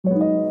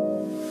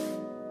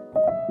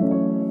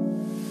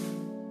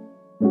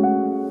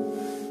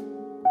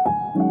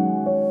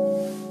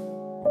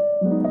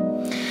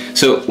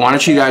So why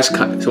don't you guys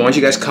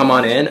come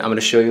on in? I'm going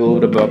to show you a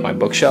little bit about my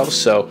bookshelves.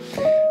 So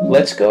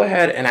let's go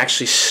ahead and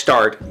actually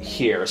start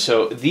here.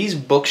 So these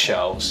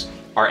bookshelves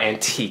are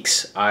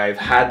antiques. I've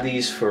had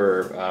these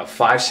for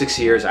 5-6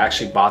 years. I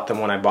actually bought them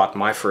when I bought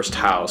my first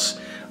house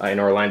in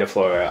Orlando,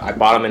 Florida. I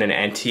bought them in an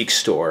antique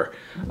store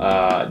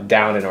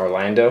down in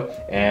Orlando,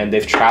 and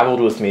they've traveled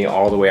with me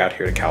all the way out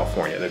here to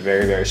California. They're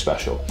very, very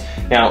special.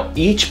 Now,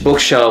 each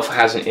bookshelf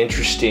has an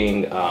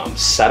interesting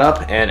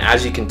setup, and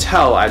as you can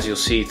tell, as you'll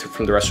see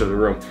from the rest of the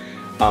room,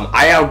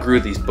 I outgrew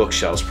these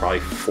bookshelves probably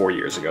 4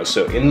 years ago.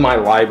 So in my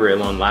library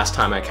alone, last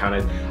time I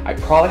counted, I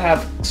probably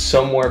have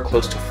somewhere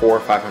close to 400 or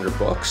 500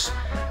 books.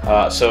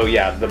 So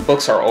yeah, the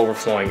books are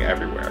overflowing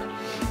everywhere.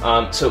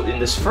 So in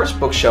this first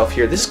bookshelf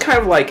here, this is kind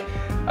of like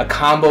a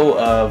combo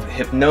of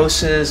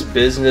hypnosis,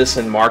 business,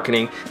 and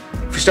marketing.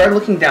 If we start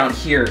looking down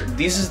here,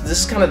 this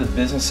is kind of the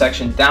business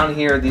section. Down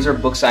here, these are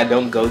books I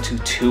don't go to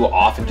too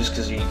often just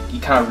because you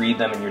kind of read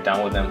them and you're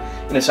done with them.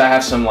 And so I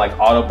have some like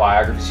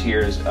autobiographies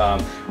here.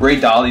 Ray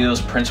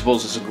Dalio's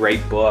Principles is a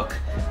great book.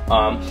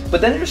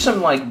 But then there's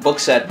some like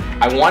books that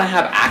I want to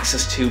have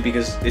access to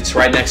because it's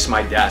right next to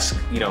my desk.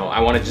 You know, I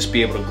want to just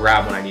be able to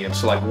grab when I need them.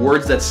 So like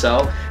Words That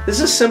Sell. This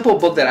is a simple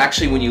book that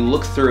actually when you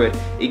look through it,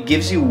 it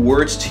gives you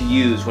words to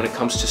use when it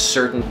comes to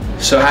certain.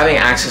 So having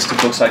access to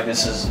books like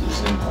this is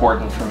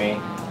important for me.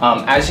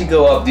 As you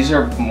go up, these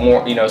are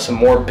more, some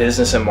more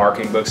business and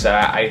marketing books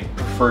that I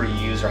prefer to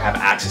use or have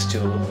access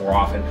to a little more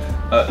often.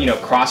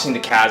 Crossing the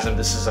Chasm,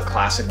 this is a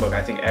classic book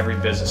I think every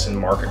business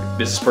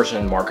person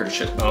and marketer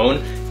should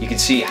own. You can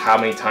see how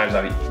many times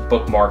I've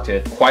bookmarked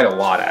it, quite a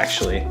lot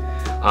actually.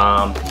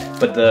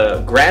 But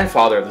the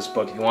grandfather of this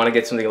book, if you want to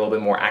get something a little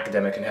bit more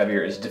academic and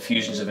heavier, is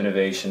Diffusions of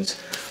Innovations.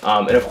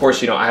 And of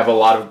course, I have a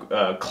lot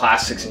of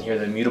classics in here,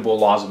 The Immutable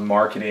Laws of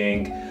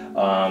Marketing,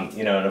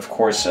 and of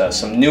course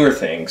some newer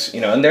things,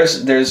 and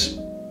there's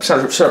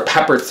sort of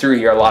peppered through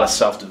here a lot of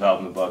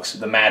self-development books.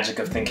 The Magic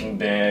of Thinking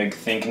Big,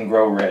 Think and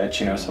Grow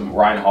Rich, some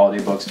Ryan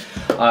Holiday books.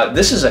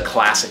 This is a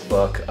classic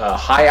book,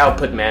 High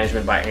Output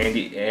Management by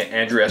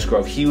Andrew S.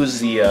 Grove. He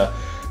was the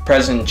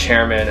president and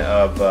chairman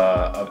of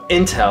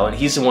Intel, and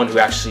he's the one who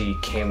actually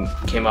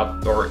came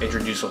up or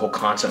introduced the whole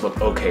concept of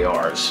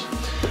OKRs.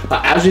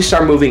 As we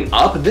start moving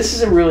up, this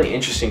is a really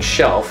interesting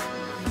shelf.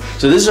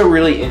 So this is a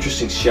really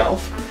interesting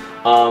shelf.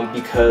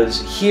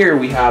 Because here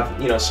we have,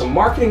 some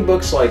marketing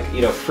books like,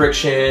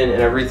 Friction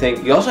and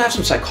everything. You also have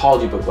some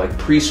psychology books like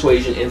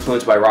Persuasion,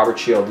 Influence by Robert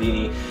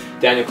Cialdini,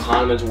 Daniel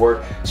Kahneman's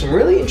work. Some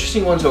really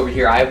interesting ones over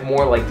here. I have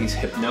more like these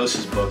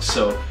hypnosis books.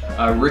 So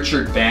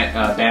Richard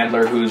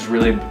Bandler, who's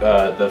really one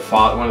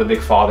of the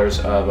big fathers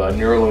of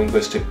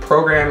neuro-linguistic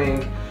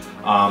programming.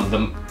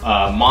 The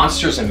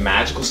Monsters and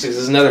Magical Sticks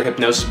is another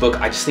hypnosis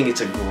book. I just think it's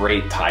a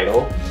great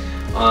title.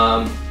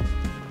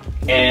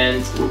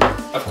 And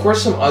of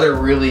course some other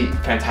really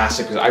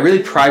fantastic books. I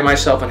really pride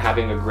myself on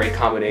having a great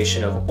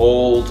combination of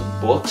old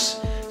books,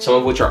 some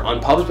of which are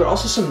unpublished, but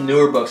also some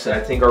newer books that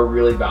I think are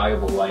really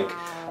valuable. Like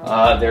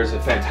there's a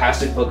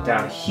fantastic book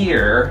down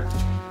here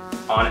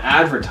on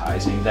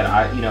advertising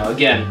that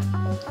again,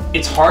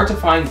 it's hard to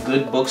find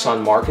good books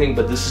on marketing,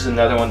 but this is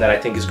another one that I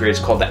think is great. It's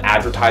called The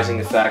Advertising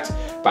Effect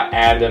by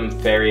Adam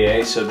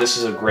Ferrier. So this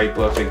is a great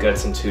book that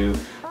gets into,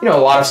 a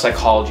lot of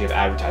psychology of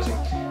advertising.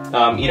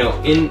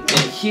 In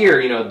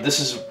here, this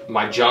is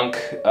my junk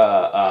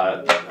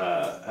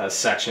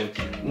section.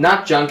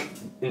 Not junk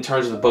in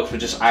terms of the books, but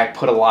just I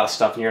put a lot of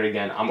stuff in here, and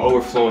again, I'm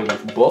overflowing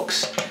with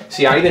books.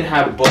 See, I even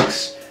have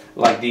books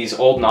like these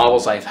old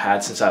novels I've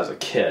had since I was a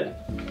kid.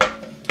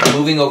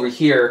 Moving over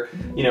here,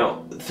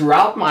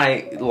 throughout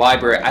my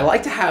library, I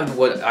like to have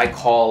what I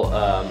call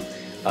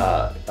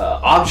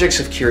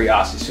objects of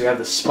curiosity. So we have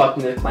the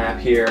Sputnik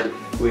lamp here.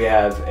 We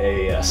have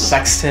a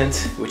sextant,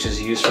 which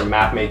is used for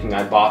map making.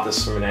 I bought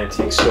this from an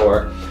antique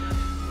store.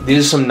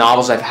 These are some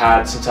novels I've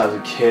had since I was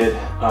a kid.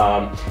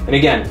 And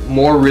again,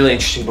 more really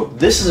interesting book.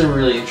 This is a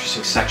really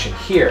interesting section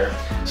here.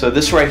 So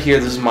this right here,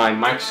 this is my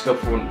microscope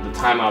from the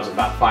time I was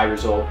about 5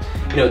 years old.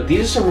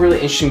 These are some really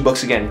interesting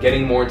books. Again,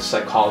 getting more into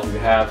psychology. We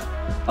have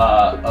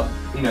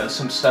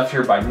some stuff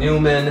here by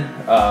Newman,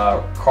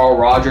 Carl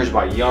Rogers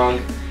by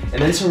Jung.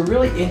 And then some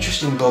really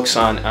interesting books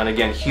on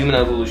again, human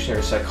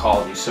evolutionary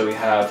psychology. So we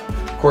have,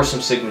 of course,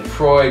 some Sigmund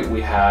Freud. We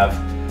have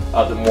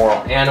The Moral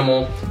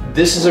Animal.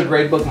 This is a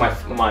great book.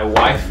 My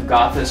wife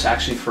got this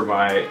actually for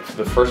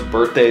the first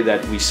birthday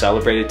that we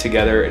celebrated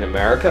together in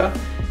America.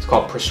 It's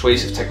called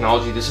Persuasive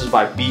Technology. This is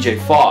by B.J.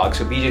 Fogg.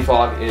 So B.J.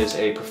 Fogg is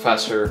a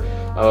professor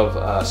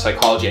of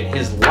psychology, and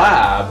his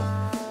lab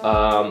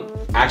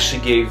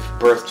actually gave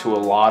birth to a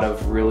lot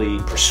of really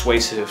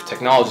persuasive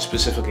technology,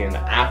 specifically in the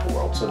app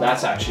world. So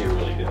that's actually a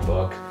really good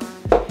book.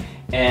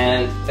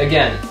 And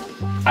again,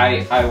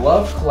 I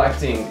love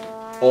collecting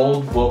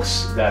old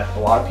books that a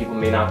lot of people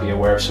may not be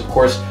aware of. So of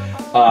course,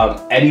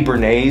 Eddie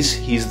Bernays,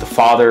 he's the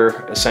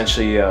father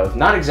essentially of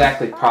not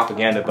exactly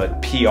propaganda, but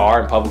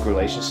PR and public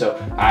relations. So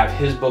I have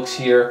his books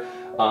here.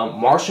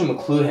 Marshall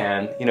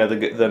McLuhan,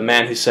 the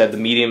man who said the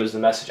medium is the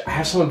message. I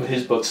have some of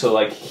his books. So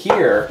like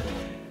here,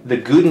 The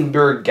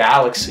Gutenberg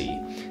Galaxy.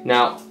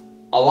 Now,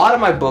 a lot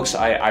of my books,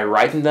 I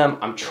write in them.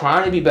 I'm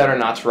trying to be better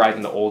not to write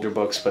in the older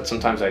books, but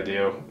sometimes I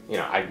do. You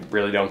know, I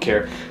really don't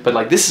care. But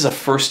like, this is a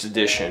first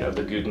edition of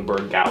the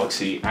Gutenberg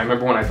Galaxy. I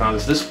remember when I found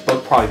this. This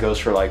book probably goes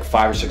for like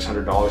 $500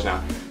 or $600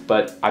 now,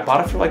 but I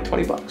bought it for like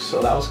 20 bucks,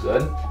 so that was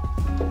good.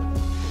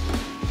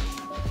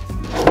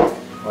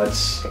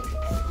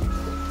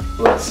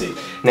 Let's see.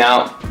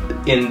 Now,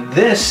 in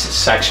this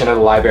section of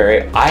the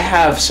library, I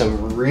have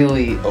some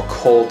really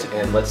occult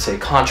and, let's say,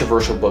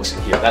 controversial books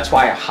in here. That's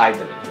why I hide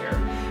them in here.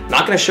 I'm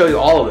not going to show you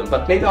all of them,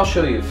 but maybe I'll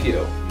show you a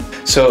few.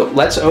 So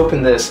let's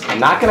open this. I'm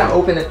not going to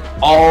open it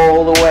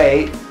all the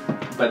way,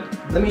 but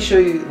let me show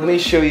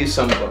you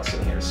some books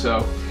in here.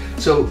 So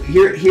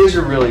here's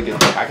a really good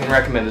book. I can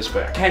recommend this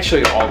book. I can't show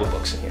you all the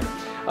books in here.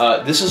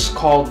 This is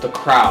called The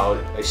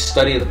Crowd, a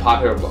study of the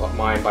popular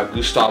mind by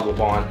Gustave Le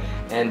Bon.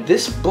 And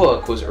this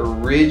book was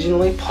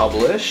originally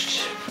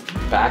published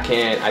back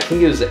in, I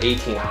think it was the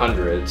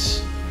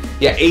 1800s.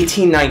 Yeah,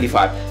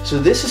 1895. So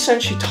this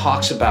essentially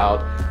talks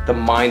about the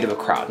mind of a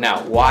crowd.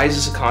 Now, why is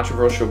this a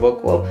controversial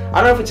book? Well, I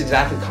don't know if it's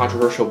exactly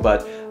controversial,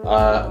 but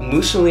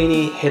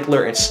Mussolini,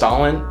 Hitler, and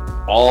Stalin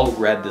all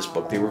read this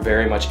book. They were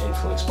very much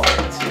influenced by it.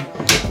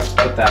 Let's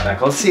put that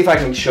back. Let's see if I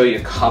can show you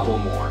a couple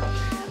more.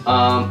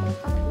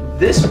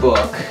 This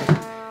book,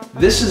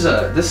 this is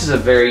a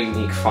very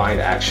unique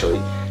find,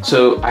 actually.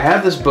 So I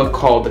have this book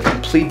called The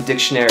Complete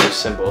Dictionary of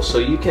Symbols. So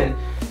you can,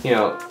 you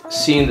know,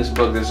 see in this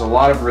book, there's a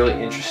lot of really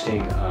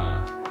interesting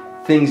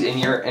things in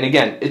here. And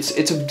again, it's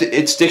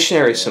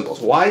dictionary of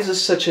symbols. Why is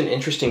this such an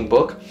interesting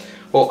book?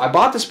 Well, I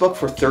bought this book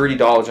for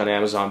 $30 on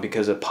Amazon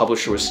because a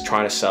publisher was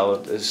trying to sell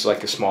it as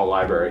like a small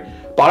library.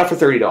 Bought it for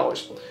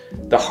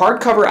 $30. The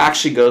hardcover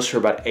actually goes for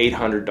about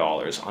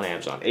 $800 on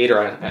Amazon, $800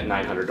 or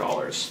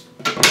 $900.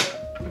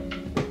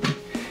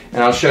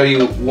 And I'll show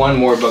you one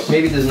more book.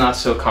 Maybe this is not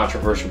so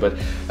controversial, but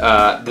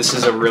this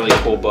is a really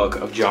cool book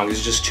of Jung.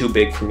 It's just too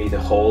big for me to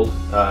hold.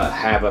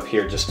 Have up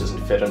here, just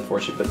doesn't fit,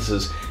 unfortunately. But this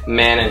is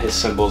Man and His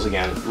Symbols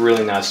again.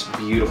 Really nice,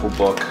 beautiful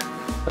book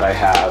that I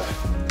have.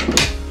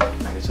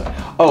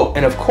 Oh,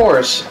 and of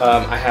course,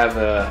 I have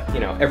you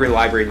know, every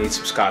library needs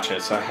some scotch in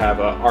it, so I have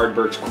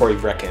Ardberg's Corey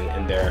Vrecken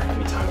in there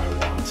anytime I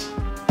want.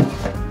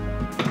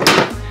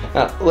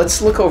 Now,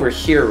 let's look over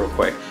here real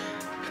quick.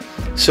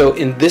 So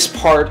in this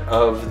part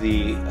of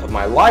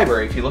my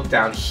library, if you look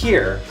down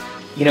here,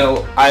 you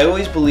know, I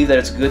always believe that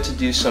it's good to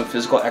do some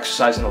physical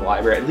exercise in the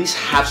library, at least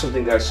have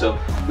something there. So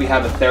we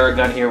have a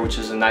Theragun here, which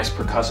is a nice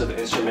percussive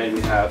instrument.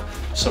 We have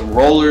some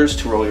rollers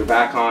to roll your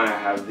back on. I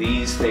have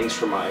these things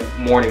for my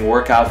morning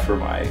workout, for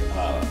my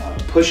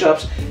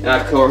push-ups, and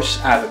of course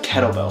I have a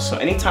kettlebell. So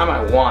anytime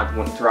I want,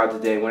 throughout the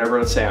day, whenever,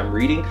 let's say, I'm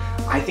reading,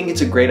 I think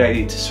it's a great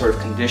idea to sort of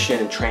condition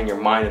and train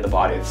your mind and the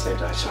body at the same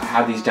time. So I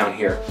have these down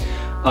here.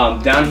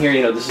 Down here,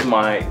 you know, this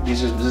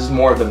is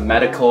more of the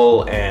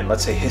medical and,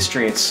 let's say,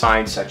 history and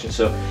science section.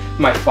 So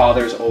my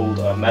father's old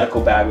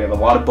medical bag. We have a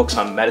lot of books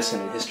on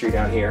medicine and history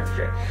down here.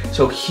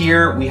 So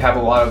here we have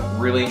a lot of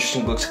really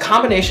interesting books, a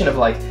combination of,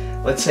 like,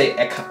 let's say,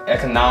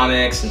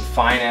 economics and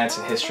finance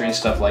and history and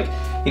stuff. Like,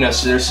 you know,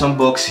 so there's some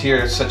books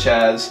here such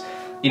as,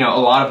 you know, a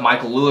lot of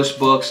Michael Lewis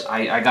books.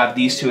 I got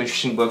these two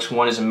interesting books.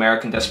 One is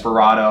American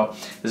Desperado.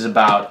 This is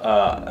about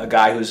a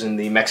guy who's in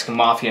the Mexican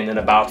Mafia, and then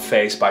About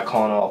Face by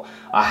Colonel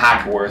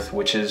Hackworth,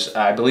 which is,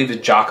 I believe, is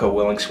Jocko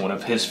Willink's one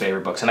of his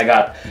favorite books. And I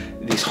got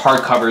these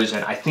hardcovers,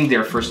 and I think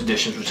they're first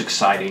editions, which is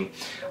exciting.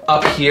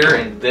 Up here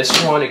in this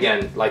one,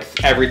 again, like,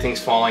 everything's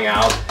falling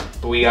out.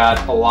 But we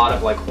got a lot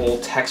of, like,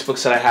 old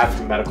textbooks that I have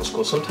from medical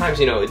school.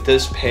 Sometimes, you know, it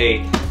does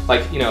pay,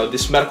 like, you know,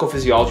 this medical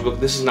physiology book,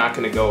 this is not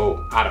going to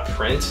go out of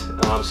print.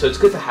 So it's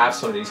good to have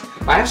some of these.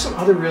 I have some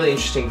other really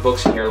interesting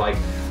books in here. Like,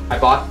 I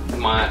bought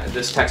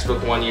this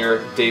textbook one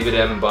year, David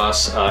M.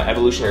 Buss,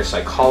 Evolutionary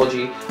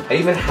Psychology. I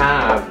even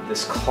have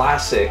this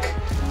classic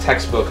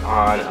textbook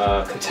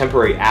on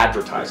contemporary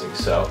advertising.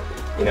 So,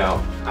 you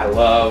know, I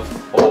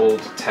love old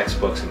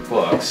textbooks and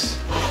books.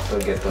 So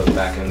I'll get those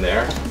back in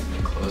there.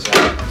 Close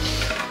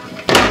that.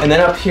 And then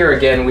up here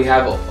again, we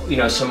have, you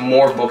know, some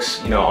more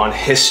books, you know, on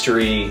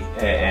history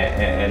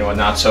and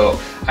whatnot. So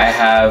I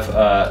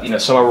have, you know,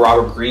 some of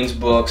Robert Greene's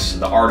books,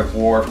 The Art of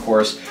War, of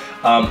course.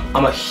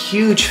 I'm a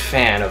huge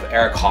fan of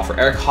Eric Hoffer.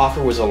 Eric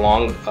Hoffer was a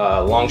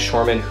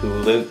longshoreman who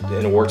lived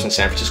and worked in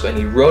San Francisco, and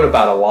he wrote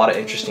about a lot of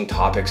interesting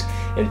topics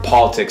in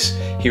politics.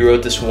 He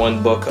wrote this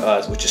one book,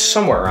 which is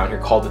somewhere around here,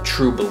 called The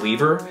True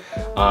Believer,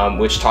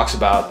 which talks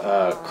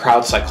about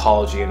crowd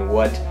psychology and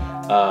what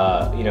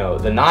you know,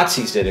 the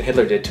Nazis did and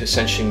Hitler did to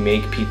essentially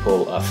make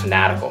people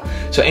fanatical.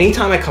 So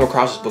anytime I come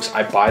across these books,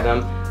 I buy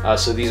them.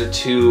 So these are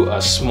two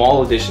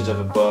small editions of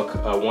a book.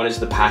 One is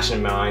The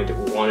Passionate Mind,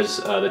 one is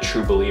The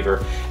True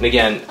Believer. And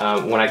again,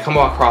 when I come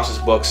across his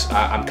books,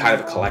 I'm kind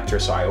of a collector,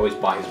 so I always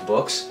buy his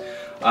books.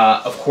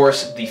 Of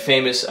course, the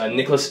famous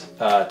Nicholas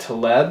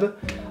Taleb.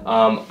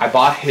 I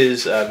bought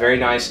his very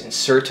nice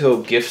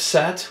Inserto gift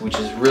set, which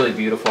is really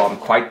beautiful. I'm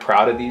quite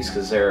proud of these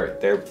because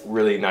they're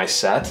really nice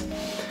set.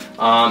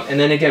 And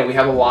then again, we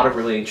have a lot of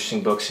really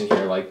interesting books in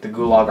here, like The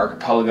Gulag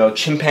Archipelago,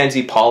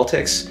 Chimpanzee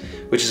Politics,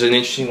 which is an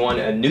interesting one.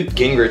 Newt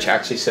Gingrich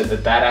actually said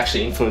that that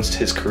actually influenced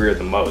his career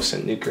the most,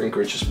 and Newt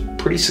Gingrich is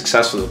pretty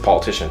successful as a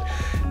politician.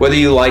 Whether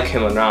you like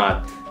him or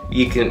not,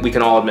 we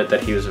can all admit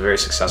that he was a very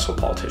successful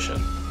politician.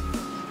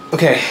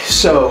 Okay,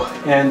 so,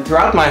 and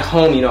throughout my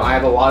home, you know, I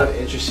have a lot of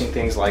interesting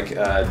things like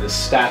this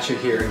statue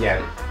here.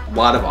 Again, a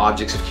lot of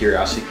objects of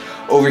curiosity.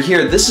 Over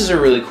here, this is a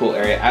really cool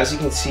area. As you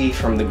can see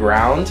from the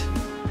ground,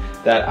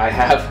 that I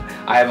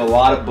have a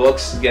lot of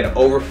books, again,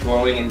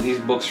 overflowing, and these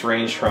books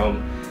range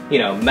from, you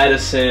know,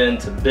 medicine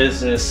to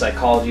business,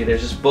 psychology.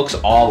 There's just books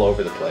all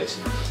over the place.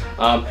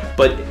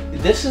 But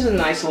this is a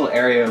nice little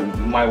area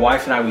my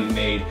wife and I, we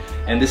made,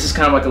 and this is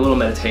kind of like a little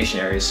meditation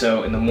area.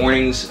 So in the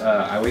mornings,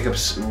 I wake up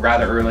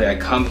rather early, I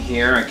come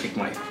here, I kick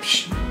my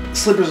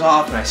slippers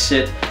off, and I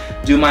sit,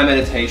 do my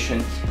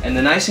meditation. And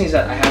the nice thing is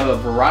that I have a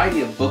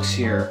variety of books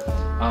here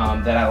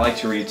that I like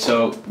to read.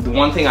 So the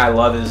one thing I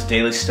love is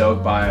Daily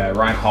Stoic by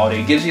Ryan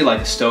Holiday. It gives you like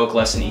a Stoic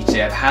lesson each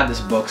day. I've had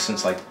this book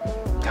since like,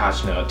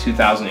 gosh, no,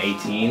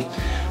 2018.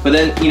 But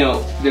then, you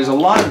know, there's a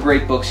lot of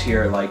great books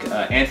here, like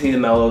Anthony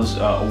DeMello's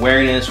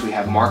Awareness. We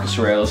have Marcus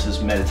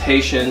Aurelius'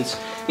 Meditations.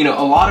 You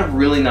know, a lot of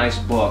really nice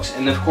books.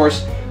 And of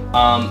course,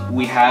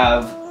 we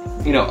have,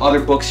 you know, other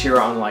books here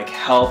on like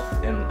health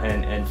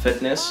and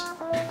fitness.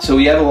 So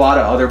we have a lot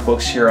of other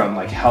books here on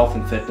like health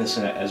and fitness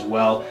as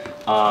well.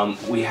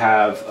 We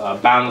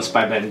have Boundless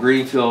by Ben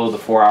Greenfield, The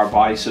 4-Hour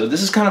Body. So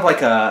this is kind of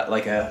like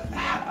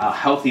a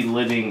healthy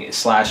living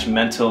 /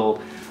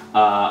 mental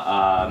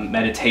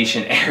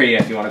meditation area,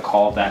 if you want to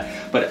call it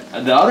that. But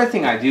the other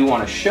thing I do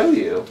want to show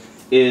you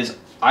is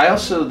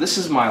this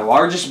is my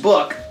largest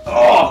book,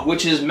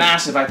 which is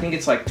massive. I think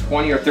it's like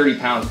 20 or 30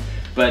 pounds.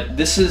 But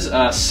this is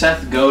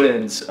Seth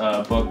Godin's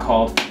book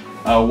called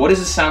What Does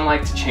It Sound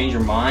Like to Change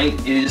Your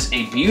Mind? It is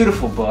a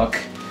beautiful book.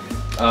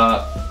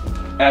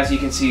 As you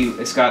can see,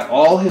 it's got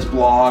all his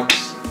blogs,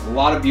 a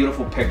lot of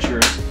beautiful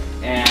pictures,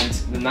 and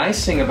the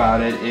nice thing about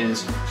it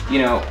is, you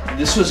know,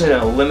 this was in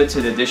a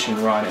limited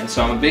edition run, and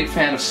so I'm a big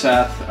fan of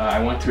Seth.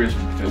 I went through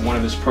one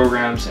of his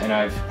programs, and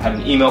I've had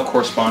an email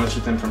correspondence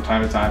with him from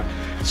time to time.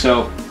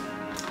 So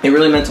it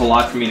really meant a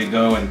lot for me to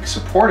go and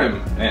support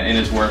him in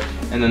his work.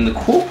 And then the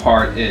cool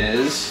part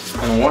is,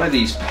 on one of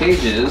these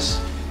pages,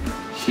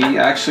 he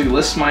actually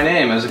lists my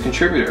name as a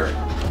contributor.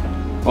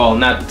 Well,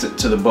 not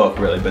to the book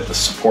really, but the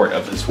support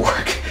of his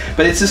work.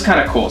 But it's just kind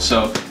of cool.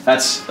 So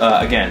that's,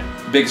 again,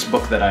 biggest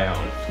book that I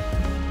own.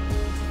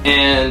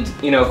 And,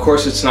 you know, of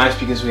course it's nice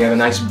because we have a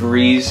nice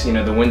breeze, you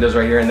know, the window's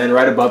right here. And then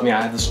right above me,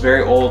 I have this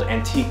very old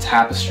antique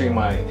tapestry.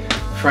 My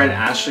friend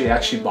Ashley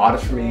actually bought it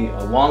for me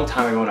a long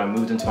time ago when I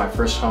moved into my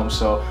first home.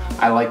 So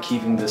I like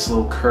keeping this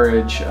little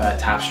Courage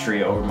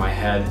tapestry over my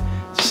head.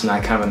 It's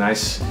kind of a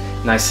nice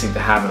thing to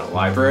have in a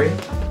library.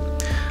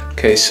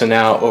 Okay, so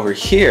now over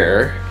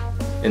here,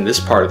 in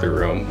this part of the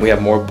room, we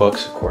have more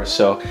books, of course.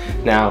 So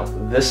now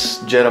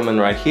this gentleman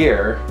right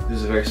here, this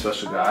is a very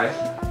special guy.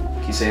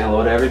 Can you say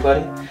hello to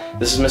everybody?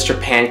 This is Mr.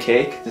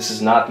 Pancake. This is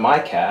not my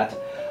cat,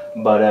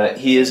 but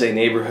he is a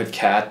neighborhood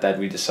cat that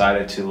we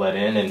decided to let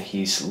in, and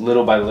he's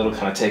little by little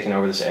kind of taking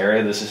over this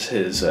area. This is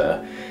his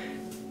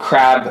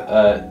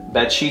crab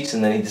bed sheets,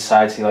 and then he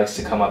decides he likes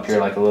to come up here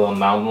like a little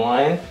mountain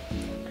lion.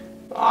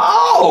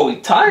 Oh,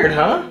 tired,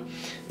 huh?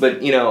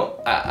 But, you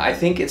know, I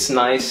think it's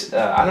nice.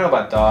 I don't know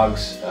about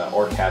dogs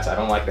or cats. I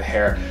don't like the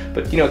hair.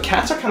 But, you know,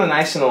 cats are kind of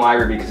nice in the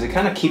library because they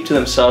kind of keep to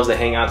themselves. They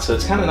hang out. So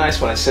it's kind of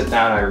nice when I sit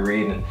down and I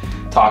read and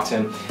talk to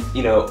him.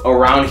 You know,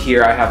 around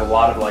here I have a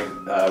lot of like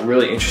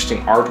really interesting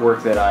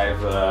artwork that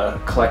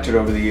I've collected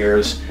over the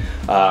years.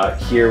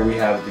 Here we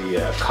have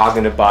the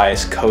Cognitive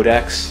Bias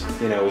Codex,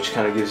 you know, which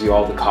kind of gives you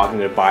all the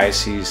cognitive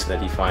biases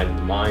that you find in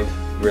the mind.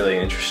 Really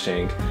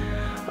interesting.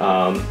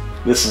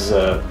 This is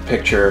a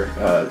picture,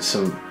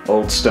 some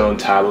old stone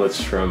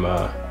tablets from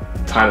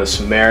time of the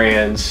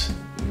Sumerians.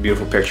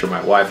 Beautiful picture of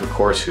my wife, of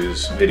course,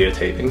 who's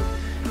videotaping.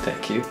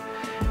 Thank you.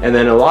 And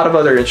then a lot of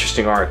other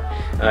interesting art.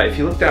 If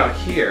you look down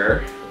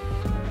here,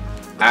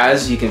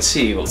 as you can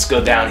see, let's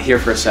go down here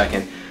for a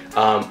second.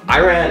 I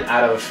ran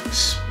out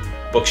of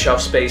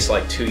bookshelf space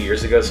like 2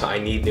 years ago, so I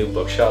need new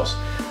bookshelves.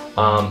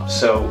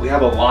 So we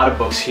have a lot of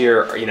books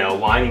here, you know,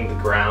 lining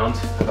the ground.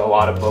 I have a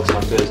lot of books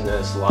on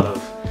business, a lot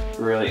of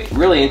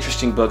really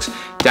interesting books.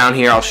 Down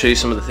here, I'll show you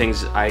some of the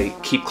things I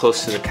keep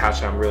close to the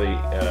couch I'm really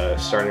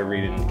starting to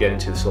read and get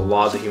into. So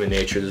Laws of Human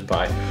Nature, this is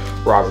by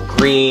Robert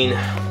Greene.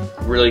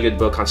 Really good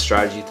book on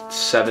strategy,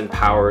 7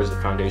 Powers, the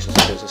Foundations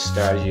of Business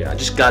Strategy. I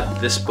just got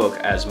this book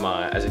as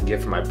a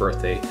gift for my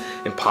birthday.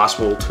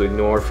 Impossible to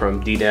Ignore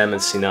from Didem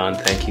and Sinan.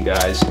 Thank you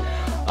guys.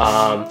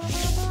 I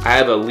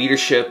have a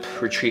leadership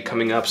retreat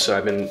coming up, so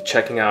I've been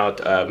checking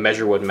out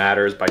Measure What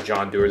Matters by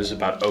John Doerr. This is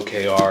about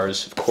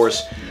OKRs. Of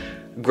course,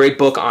 great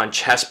book on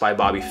chess by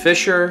Bobby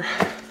Fischer.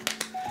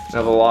 I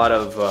have a lot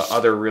of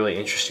other really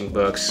interesting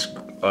books.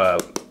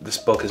 This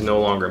book is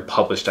no longer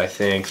published, I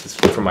think. This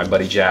is from my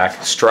buddy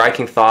Jack.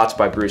 Striking Thoughts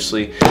by Bruce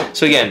Lee.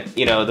 So again,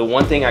 you know, the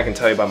one thing I can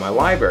tell you about my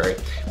library,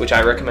 which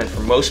I recommend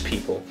for most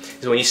people,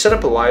 is when you set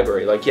up a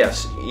library, like,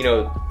 yes, you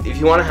know, if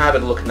you want to have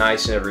it look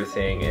nice and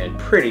everything and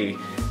pretty,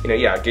 you know,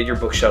 yeah, get your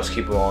bookshelves,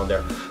 keep them all in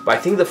there. But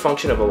I think the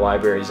function of a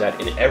library is that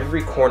in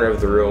every corner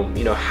of the room,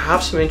 you know,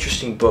 have some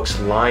interesting books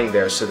lying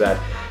there so that,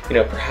 you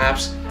know,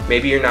 perhaps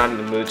maybe you're not in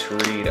the mood to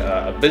read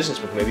a business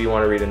book, maybe you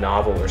want to read a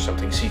novel or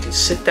something, so you can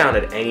sit down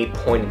at any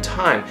point in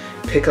time,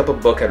 pick up a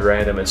book at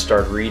random and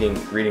start reading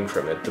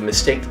from it. The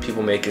mistake that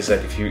people make is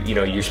that if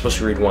you're supposed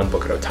to read one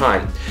book at a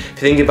time. If you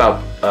think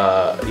about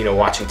you know,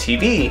 watching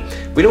TV,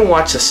 we don't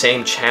watch the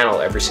same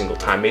channel every single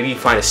time. Maybe you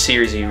find a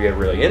series that you get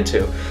really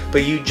into,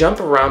 but you jump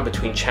around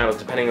between channels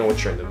depending on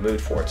what you're in the mood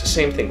for. It's the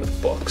same thing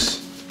with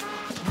books.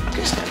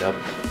 Okay, stand up.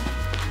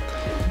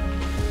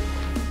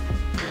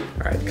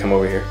 All right, come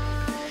over here.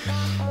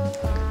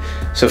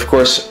 So of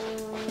course,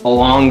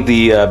 along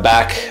the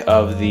back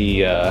of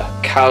the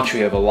couch, we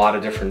have a lot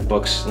of different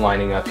books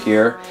lining up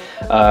here.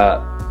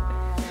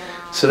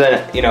 So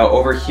then, you know,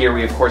 over here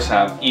we of course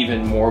have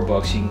even more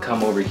books. You can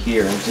come over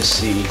here and just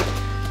see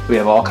we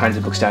have all kinds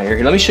of books down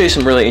here. Let me show you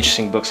some really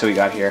interesting books that we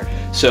got here.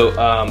 So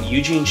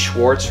Eugene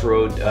Schwartz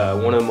wrote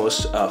one of the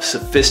most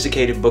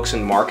sophisticated books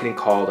in marketing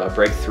called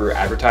Breakthrough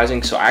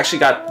Advertising. So I actually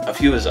got a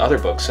few of his other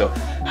books. So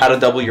How to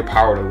Double Your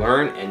Power to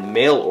Learn and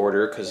Mail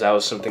Order, because that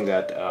was something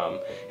that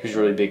he was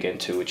really big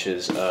into, which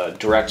is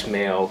direct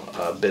mail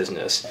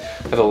business.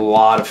 I have a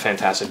lot of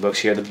fantastic books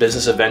here. The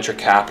Business of Venture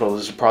Capital.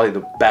 This is probably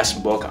the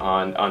best book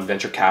on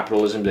venture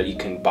capitalism that you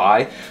can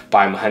buy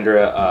by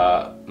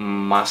Mahendra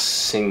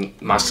Masingani.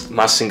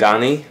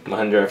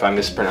 Mahendra, if I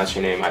mispronounce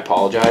your name, I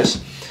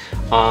apologize.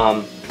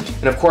 And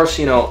of course,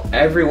 you know,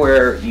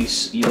 everywhere you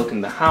look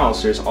in the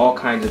house, there's all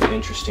kinds of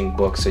interesting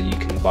books that you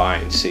can buy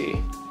and see.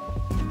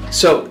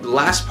 So the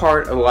last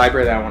part of the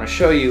library that I want to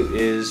show you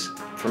is,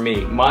 for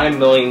me, my $1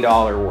 million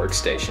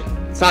workstation.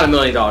 It's not $1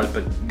 million,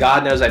 but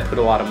God knows I put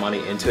a lot of money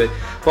into it.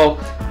 Well,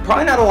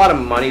 probably not a lot of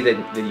money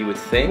that you would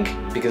think,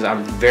 because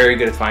I'm very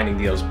good at finding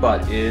deals,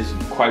 but it is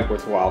quite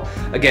worthwhile.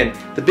 Again,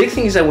 the big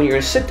thing is that when you're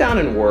gonna sit down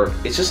and work,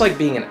 it's just like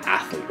being an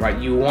athlete, right?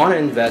 You wanna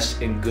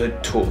invest in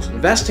good tools.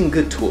 Invest in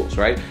good tools,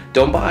 right?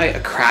 Don't buy a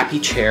crappy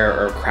chair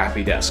or a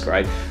crappy desk,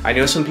 right? I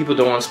know some people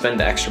don't wanna spend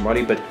the extra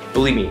money, but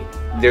believe me,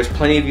 there's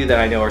plenty of you that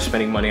I know are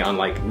spending money on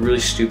like really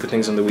stupid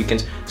things on the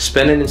weekends.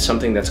 Spend it in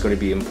something that's going to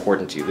be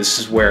important to you. This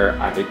is where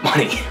I make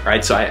money,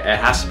 right? So it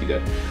has to be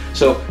good.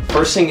 So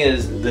first thing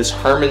is this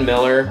Herman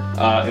Miller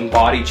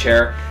embodied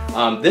chair.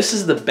 This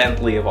is the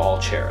Bentley of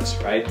all chairs,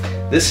 right?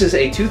 This is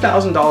a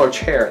 $2,000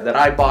 chair that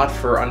I bought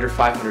for under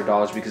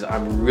 $500 because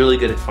I'm really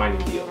good at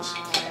finding deals.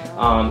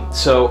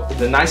 So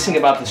the nice thing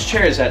about this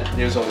chair is that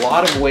there's a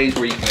lot of ways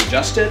where you can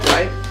adjust it,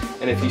 right?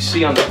 And if you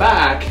see on the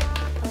back,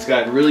 it's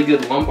got really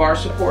good lumbar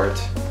support.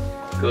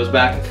 Goes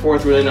back and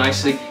forth really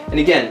nicely. And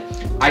again,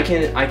 I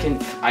can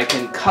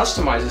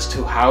customize this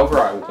to however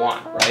I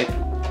want, right?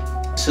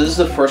 So this is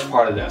the first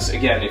part of this.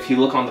 Again, if you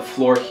look on the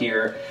floor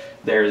here,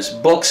 there's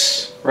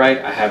books, right?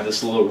 I have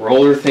this little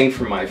roller thing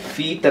for my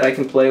feet that I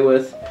can play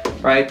with,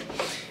 right?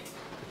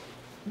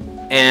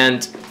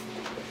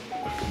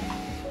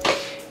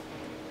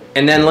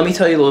 And then let me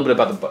tell you a little bit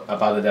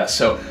about the desk.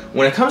 So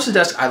when it comes to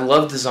desk, I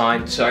love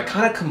design. So I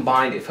kind of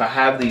combined, if I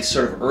have these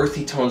sort of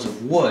earthy tones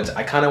of woods,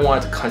 I kind of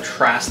wanted to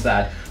contrast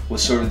that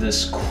with sort of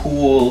this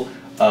cool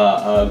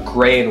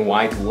gray and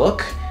white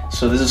look.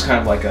 So this is kind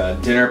of like a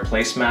dinner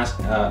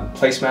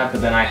placemat,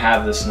 but then I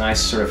have this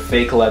nice sort of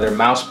fake leather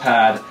mouse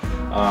pad.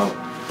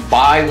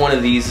 Buy one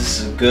of these. This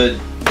is a good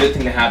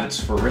thing to have.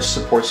 It's for wrist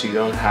support so you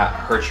don't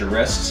hurt your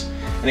wrists.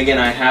 And again,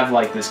 I have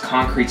like this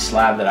concrete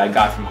slab that I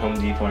got from Home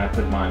Depot and I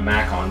put my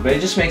Mac on, but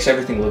it just makes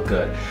everything look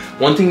good.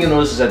 One thing you'll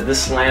notice is that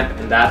this lamp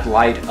and that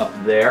light up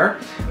there,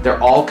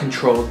 they're all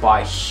controlled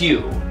by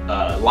Hue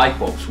light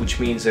bulbs,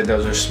 which means that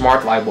those are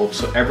smart light bulbs.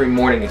 So every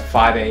morning at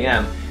 5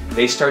 a.m.,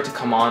 they start to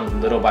come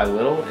on little by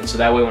little. And so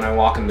that way when I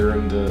walk in the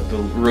room, the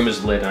room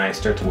is lit and I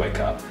start to wake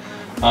up.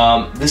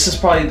 This is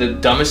probably the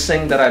dumbest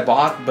thing that I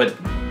bought, but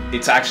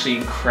it's actually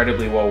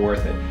incredibly well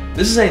worth it.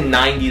 This is a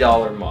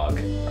 $90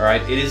 mug. All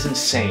right, it is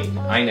insane,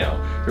 I know.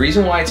 The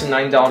reason why it's a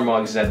 $90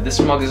 mug is that this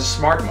mug is a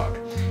smart mug.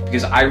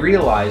 Because I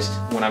realized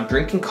when I'm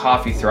drinking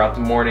coffee throughout the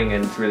morning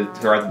and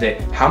throughout the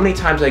day, how many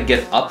times I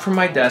get up from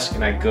my desk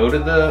and I go to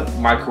the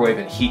microwave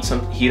and heat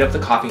up the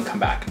coffee and come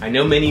back. I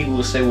know many of you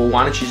will say, well,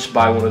 why don't you just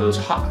buy one of those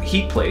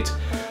heat plates?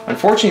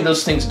 Unfortunately,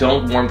 those things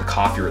don't warm the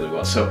coffee really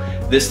well. So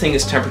this thing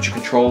is temperature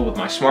controlled with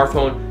my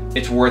smartphone.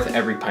 It's worth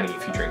every penny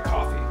if you drink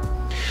coffee.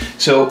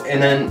 So,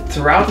 and then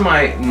throughout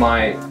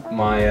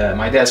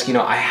my desk, you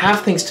know, I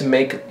have things to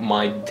make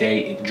my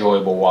day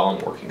enjoyable while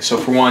I'm working. So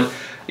for one,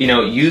 you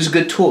know, use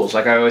good tools,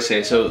 like I always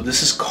say. So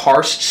this is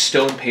Karst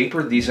stone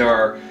paper. These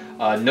are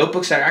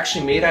notebooks that are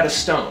actually made out of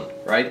stone,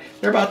 right?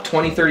 They're about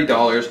 $20,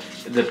 $30.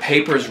 The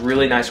paper is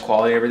really nice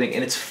quality and everything,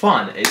 and it's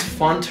fun. It's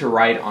fun to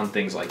write on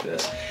things like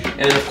this. And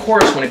then of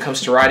course, when it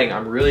comes to writing,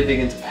 I'm really big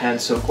into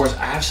pens. So of course,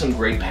 I have some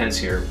great pens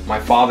here. My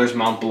father's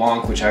Mont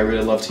Blanc, which I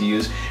really love to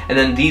use. And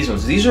then these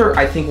ones. These are,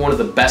 I think, one of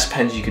the best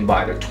pens you can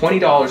buy. They're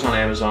 $20 on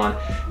Amazon.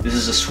 This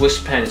is a Swiss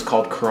pen. It's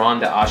called Caran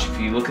d'Ache. If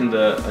you look in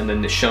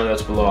the show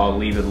notes below, I'll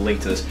leave a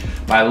link to this.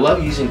 But I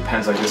love using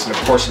pens like this. And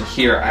of course, in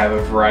here, I have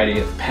a variety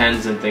of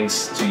pens and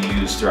things to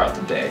use throughout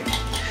the day.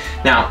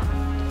 Now,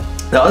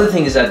 The other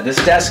thing is that this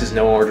desk is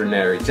no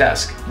ordinary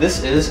desk.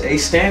 This is a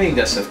standing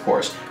desk, of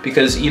course,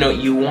 because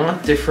you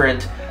want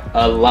different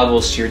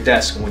levels to your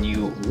desk when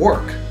you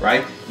work,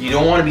 right? You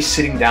don't want to be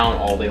sitting down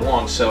all day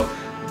long. So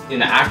in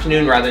the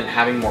afternoon, rather than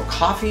having more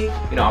coffee,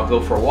 I'll go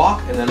for a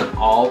walk and then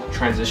I'll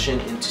transition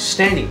into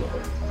standing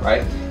mode,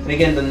 right? And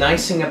again, the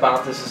nice thing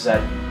about this is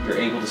that you're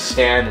able to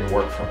stand and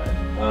work from it.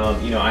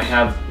 I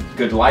have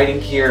good lighting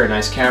here, a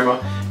nice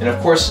camera, and of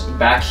course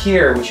back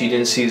here, which you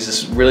didn't see, is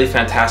this really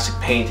fantastic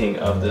painting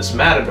of this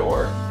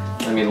matador.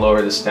 Let me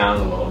lower this down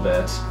a little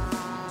bit.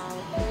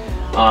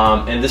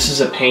 And this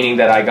is a painting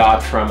that I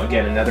got from,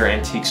 again, another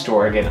antique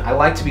store. Again, I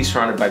like to be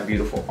surrounded by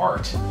beautiful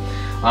art.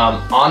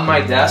 On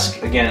my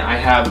desk, again, I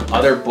have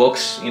other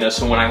books,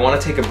 so when I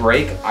want to take a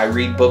break, I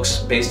read books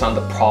based on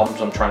the problems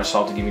I'm trying to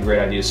solve to give me great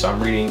ideas. So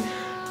I'm reading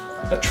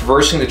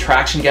Traversing the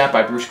Traction Gap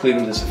by Bruce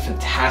Cleveland. This is a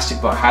fantastic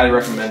book, highly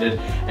recommended.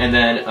 And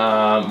then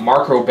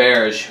Mark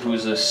Roberge,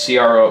 who's a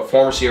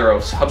former CRO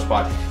of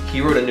HubSpot, he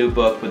wrote a new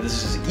book, but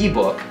this is his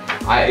ebook.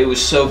 It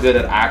was so good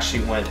that I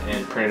actually went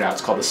and printed it out.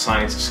 It's called The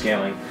Science of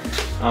Scaling.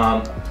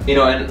 And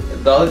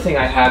the other thing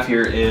I have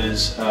here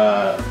is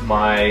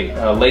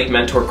my late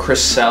mentor,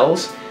 Chris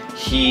Sells.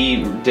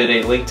 He did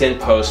a LinkedIn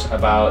post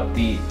about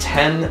the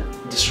 10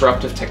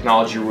 disruptive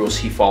technology rules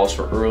he follows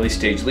for early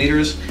stage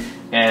leaders.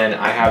 And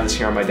I have this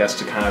here on my desk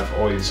to kind of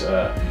always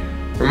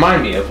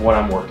remind me of what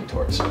I'm working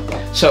towards.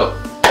 So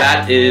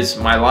that is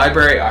my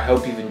library. I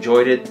hope you've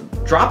enjoyed it.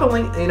 Drop a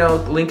link,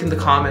 link in the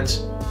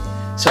comments.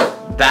 So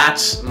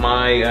that's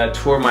my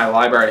tour of my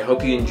library. I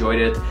hope you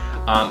enjoyed it.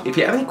 If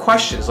you have any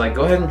questions,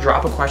 go ahead and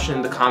drop a question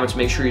in the comments.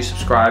 Make sure you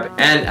subscribe.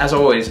 And as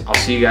always, I'll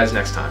see you guys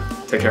next time.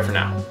 Take care for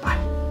now.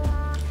 Bye.